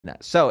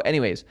So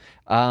anyways,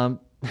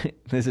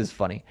 this is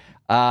funny.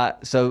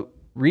 So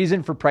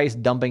reason for price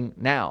dumping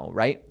now,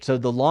 right? So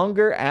the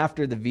longer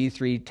after the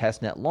V3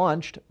 testnet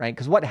launched, right?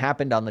 Because what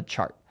happened on the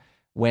chart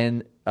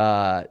when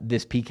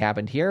this peak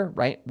happened here,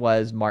 right,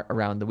 was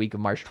around the week of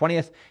March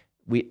 20th.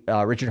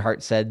 Richard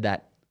Hart said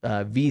that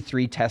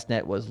V3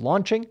 testnet was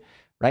launching,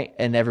 right?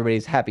 And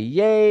everybody's happy.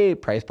 Yay.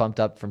 Price pumped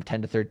up from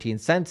 10 to 13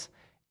 cents.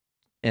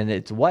 And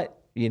it's what?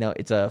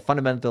 It's a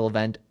fundamental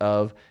event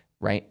of,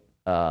 right,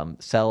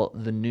 sell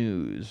the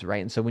news,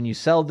 right? And so when you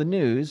sell the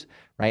news,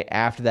 right,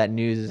 after that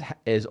news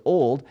is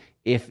old,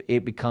 if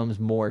it becomes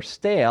more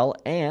stale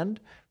and,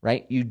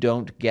 right, you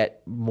don't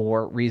get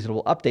more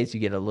reasonable updates, you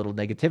get a little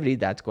negativity,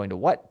 that's going to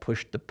what?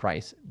 Push the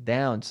price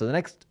down. So the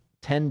next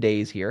 10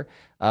 days here,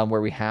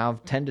 where we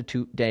have 10 to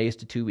 2 days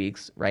to 2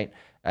 weeks, right,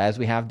 as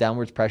we have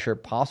downwards pressure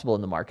possible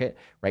in the market,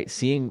 right,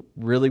 seeing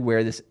really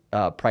where this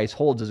price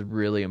holds is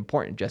really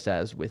important, just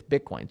as with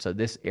Bitcoin. So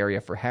this area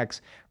for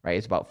Hex, right,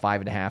 is about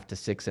 5.5 to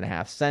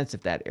 6.5 cents.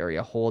 If that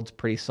area holds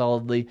pretty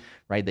solidly,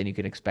 right, then you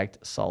can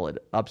expect solid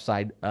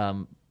upside,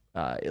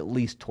 at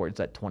least towards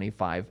that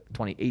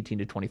 18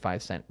 to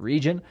 25 cent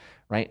region,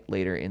 right,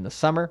 later in the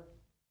summer.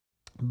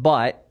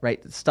 But,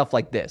 right, stuff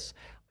like this.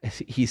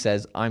 He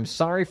says, I'm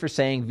sorry for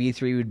saying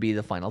V3 would be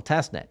the final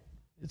testnet.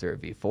 Is there a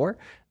V4?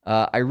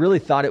 I really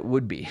thought it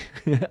would be.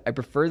 I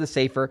prefer the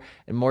safer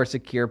and more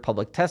secure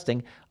public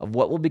testing of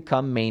what will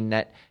become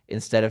mainnet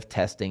instead of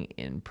testing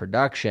in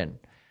production.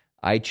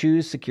 I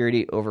choose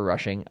security over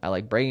rushing. I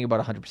like bragging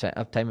about 100%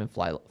 uptime and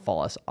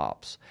flawless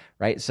ops,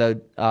 right? So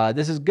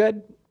this is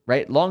good,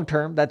 right? Long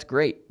term, that's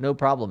great. No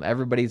problem.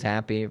 Everybody's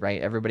happy,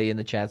 right? Everybody in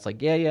the chat's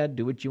like, yeah,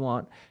 do what you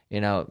want.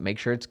 Make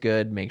sure it's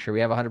good. Make sure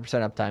we have 100%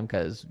 uptime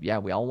because, yeah,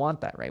 we all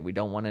want that, right? We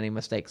don't want any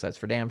mistakes. That's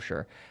for damn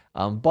sure.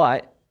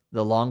 But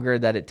the longer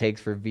that it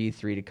takes for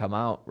V3 to come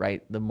out,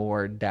 right, the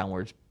more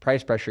downwards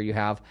price pressure you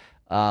have.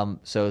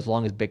 So as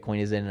long as Bitcoin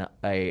is in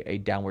a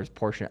downwards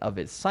portion of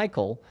its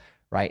cycle,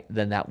 right,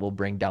 then that will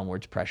bring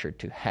downwards pressure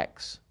to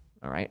Hex.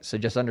 All right. So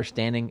just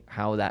understanding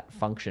how that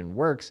function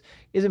works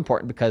is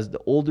important because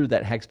the older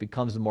that Hex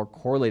becomes, the more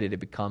correlated it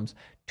becomes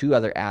to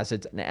other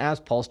assets. And as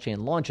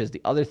PulseChain launches,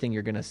 the other thing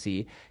you're going to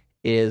see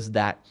is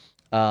that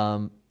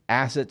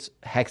assets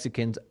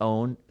Hexicans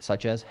own,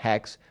 such as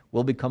Hex,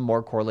 will become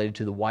more correlated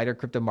to the wider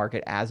crypto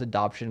market as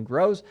adoption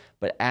grows,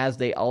 but as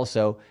they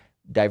also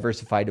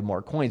diversify to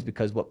more coins,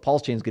 because what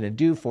PulseChain is going to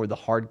do for the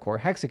hardcore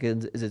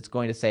Hexicans is it's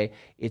going to say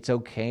it's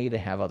okay to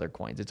have other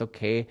coins. It's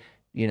okay,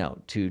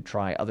 to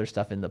try other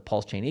stuff in the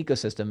PulseChain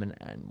ecosystem.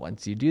 And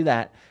once you do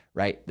that,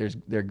 right,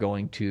 they're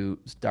going to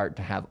start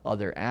to have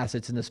other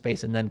assets in the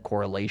space, and then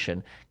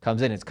correlation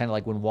comes in. It's kind of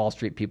like when Wall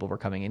Street people were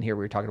coming in here.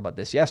 We were talking about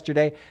this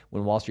yesterday.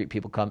 When Wall Street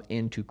people come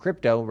into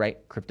crypto, right,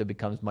 crypto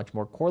becomes much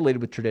more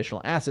correlated with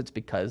traditional assets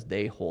because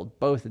they hold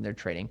both and they're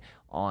trading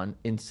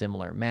in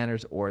similar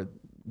manners, or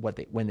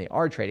when they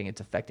are trading, it's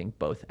affecting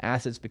both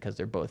assets because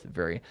they're both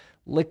very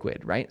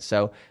liquid, right?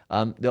 So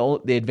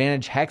the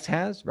advantage Hex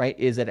has, right,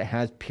 is that it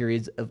has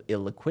periods of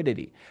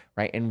illiquidity,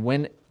 right? And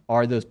when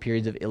are those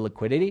periods of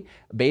illiquidity?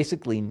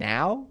 Basically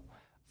now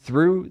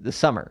through the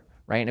summer,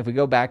 right? And if we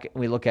go back and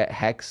we look at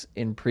Hex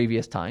in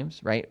previous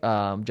times, right,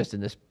 just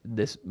in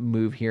this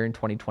move here in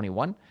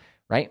 2021,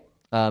 right,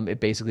 it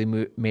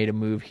basically made a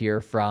move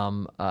here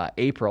from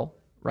April,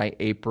 right,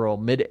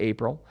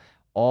 mid-April,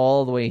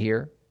 all the way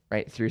here,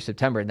 right, through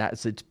September, and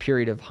that's its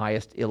period of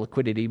highest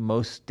illiquidity.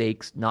 Most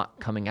stakes not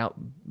coming out.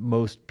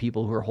 Most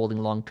people who are holding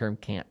long-term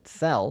can't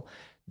sell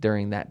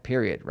during that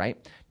period,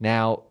 right?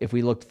 Now, if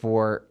we looked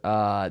for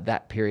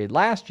that period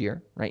last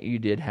year, right, you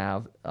did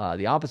have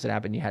the opposite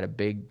happen. You had a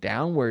big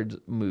downwards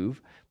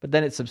move, but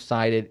then it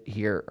subsided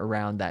here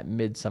around that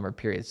midsummer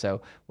period.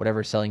 So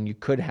whatever selling you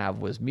could have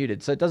was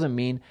muted. So it doesn't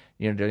mean,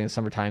 during the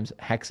summer times,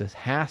 Hexus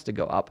has to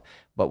go up,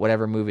 but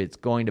whatever move it's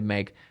going to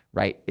make,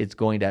 right, it's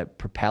going to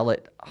propel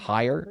it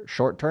higher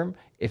short term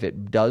if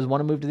it does want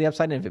to move to the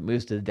upside. And if it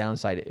moves to the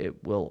downside,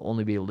 it will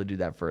only be able to do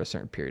that for a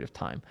certain period of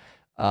time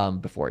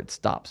before it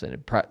stops.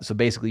 And so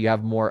basically you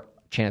have more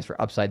chance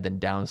for upside than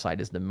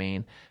downside is the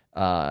main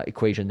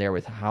equation there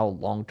with how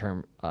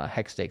long-term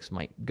Hex stakes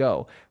might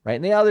go, right?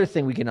 And the other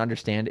thing we can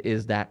understand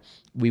is that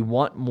we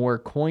want more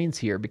coins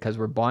here because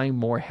we're buying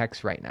more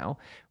Hex right now,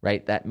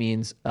 right? That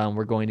means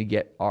we're going to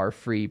get our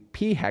free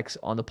P Hex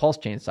on the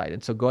PulseChain side.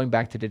 And so going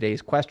back to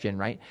today's question,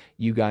 right?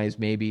 You guys,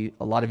 maybe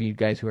a lot of you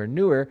guys who are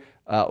newer,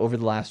 over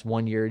the last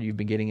 1 year, you've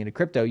been getting into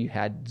crypto, you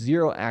had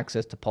zero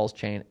access to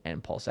PulseChain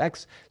and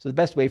PulseX. So the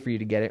best way for you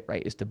to get it,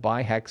 right, is to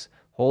buy Hex,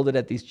 hold it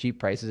at these cheap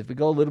prices. If we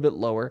go a little bit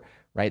lower,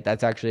 right,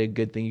 that's actually a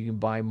good thing. You can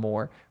buy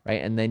more,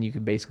 right, and then you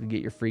can basically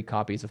get your free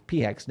copies of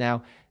PHEX.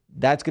 Now,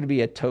 that's going to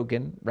be a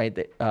token, right,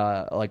 that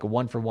like a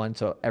 1-for-1.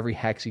 So every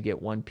hex you get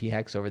one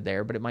PHEX over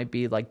there, but it might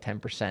be like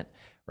 10%,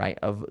 right,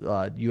 of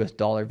US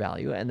dollar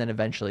value, and then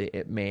eventually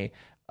it may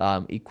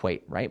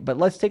equate, right? But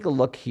let's take a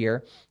look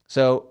here.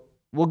 So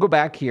we'll go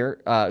back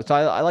here. So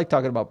I like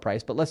talking about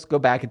price, but let's go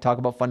back and talk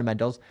about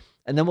fundamentals,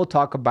 and then we'll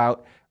talk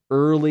about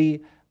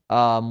early,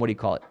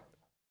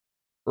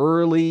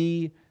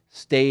 early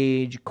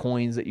stage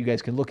coins that you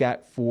guys can look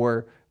at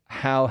for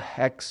how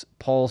Hex,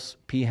 Pulse,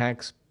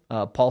 PHEX,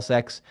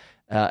 PulseX,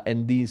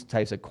 and these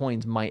types of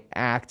coins might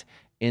act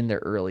in their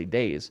early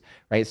days,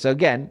 right? So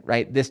again,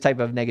 right, this type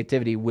of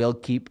negativity will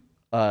keep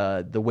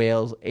the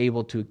whales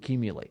able to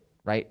accumulate,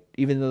 right?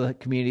 Even though the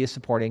community is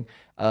supporting,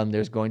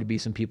 there's going to be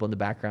some people in the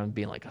background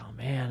being like, oh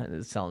man,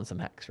 it's selling some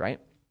Hex, right?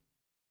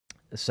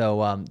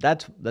 So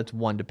that's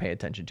one to pay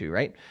attention to,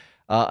 right?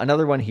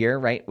 Another one here,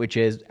 right, which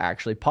is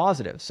actually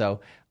positive. So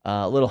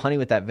a little honey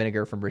with that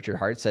vinegar from Richard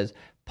Hart says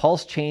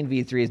PulseChain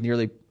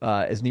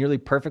V3 is nearly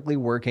perfectly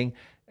working.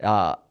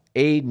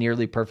 A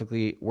nearly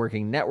perfectly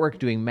working network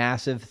doing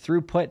massive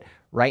throughput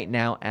right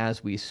now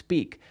as we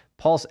speak.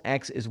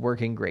 PulseX is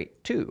working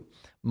great too.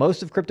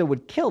 Most of crypto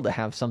would kill to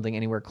have something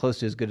anywhere close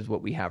to as good as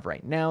what we have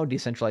right now.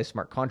 Decentralized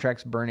smart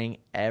contracts burning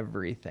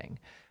everything,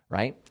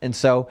 right? And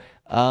so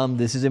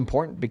this is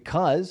important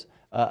because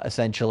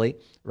essentially,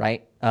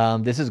 right,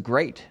 this is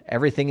great.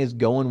 Everything is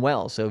going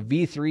well. So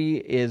V3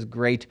 is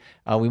great.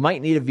 We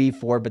might need a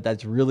V4, but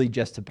that's really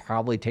just to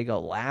probably take a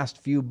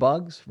last few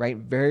bugs, right?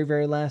 Very,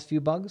 very last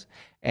few bugs.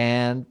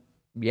 And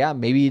yeah,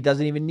 maybe he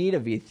doesn't even need a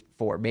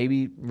V4.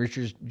 Maybe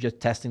Richard's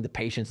just testing the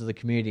patience of the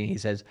community. And he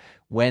says,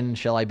 when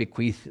shall I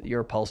bequeath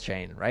your pulse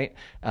chain, right?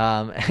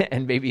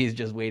 And maybe he's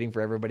just waiting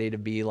for everybody to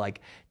be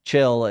like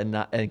chill and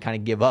kind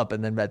of give up.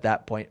 And then at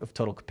that point of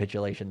total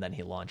capitulation, then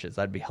he launches.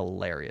 That'd be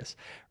hilarious,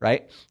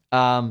 right?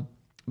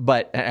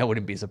 But I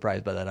wouldn't be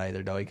surprised by that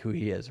either, knowing who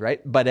he is, right?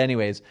 But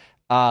anyways,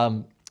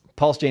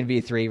 PulseChain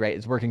V3, right,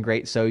 is working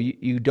great. So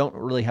you don't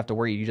really have to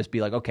worry. You just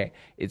be like, okay,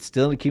 it's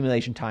still in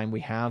accumulation time.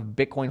 We have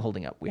Bitcoin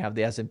holding up. We have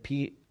the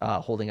S&P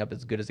holding up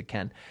as good as it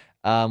can.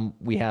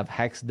 We have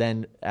Hex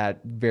then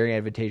at very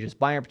advantageous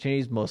buying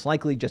opportunities, most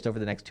likely just over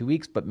the next 2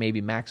 weeks, but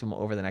maybe maximum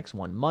over the next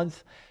 1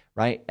 month,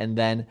 right? And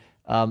then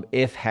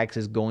if Hex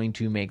is going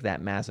to make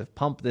that massive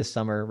pump this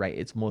summer, right,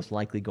 it's most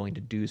likely going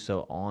to do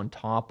so on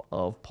top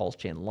of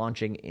PulseChain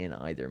launching in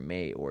either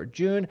May or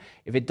June.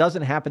 If it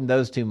doesn't happen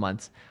those 2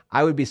 months,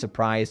 I would be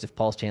surprised if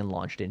PulseChain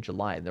launched in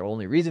July. And the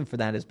only reason for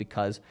that is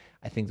because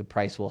I think the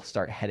price will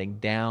start heading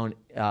down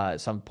at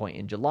some point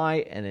in July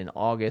and in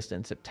August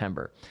and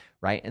September,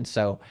 right? And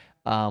so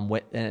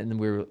and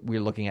we're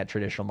looking at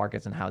traditional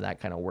markets and how that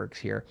kind of works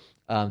here.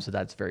 So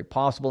that's very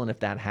possible. And if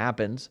that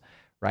happens,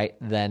 right,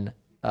 then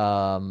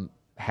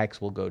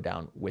Hex will go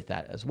down with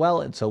that as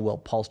well, and so will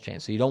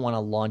PulseChain. So you don't want to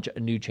launch a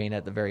new chain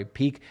at the very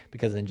peak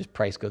because then just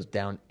price goes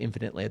down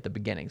infinitely at the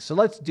beginning. So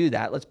let's do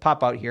that. Let's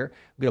pop out here.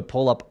 I'm going to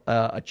pull up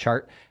a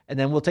chart, and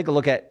then we'll take a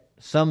look at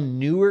some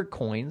newer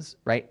coins,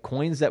 right?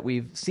 Coins that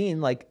we've seen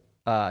like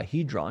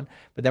Hedron,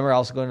 but then we're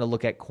also going to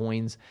look at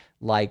coins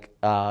like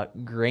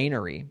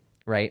Granary,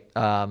 right?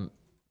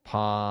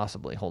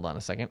 Possibly. Hold on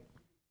a second.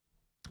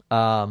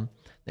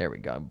 There we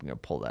go. I'm going to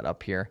pull that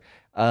up here.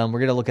 We're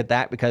going to look at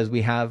that because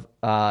we have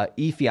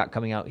eFiat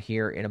coming out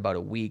here in about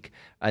a week.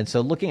 And so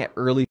looking at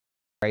early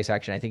price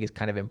action, I think is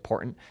kind of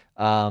important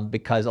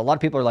because a lot of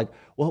people are like,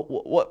 well,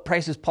 what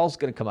price is Pulse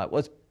going to come out?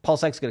 What's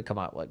PulseX going to come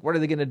out? Like, what are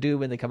they going to do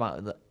when they come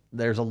out?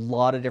 There's a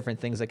lot of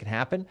different things that can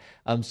happen.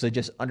 So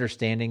just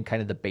understanding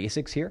kind of the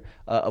basics here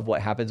of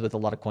what happens with a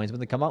lot of coins when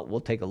they come out.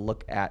 We'll take a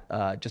look at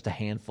just a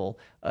handful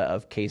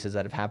of cases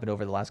that have happened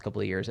over the last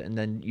couple of years. And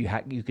then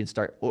you can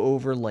start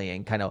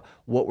overlaying kind of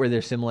what were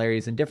their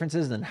similarities and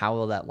differences and how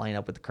will that line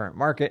up with the current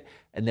market.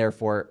 And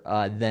therefore,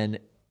 then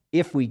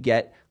if we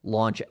get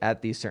launch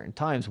at these certain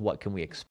times, what can we expect?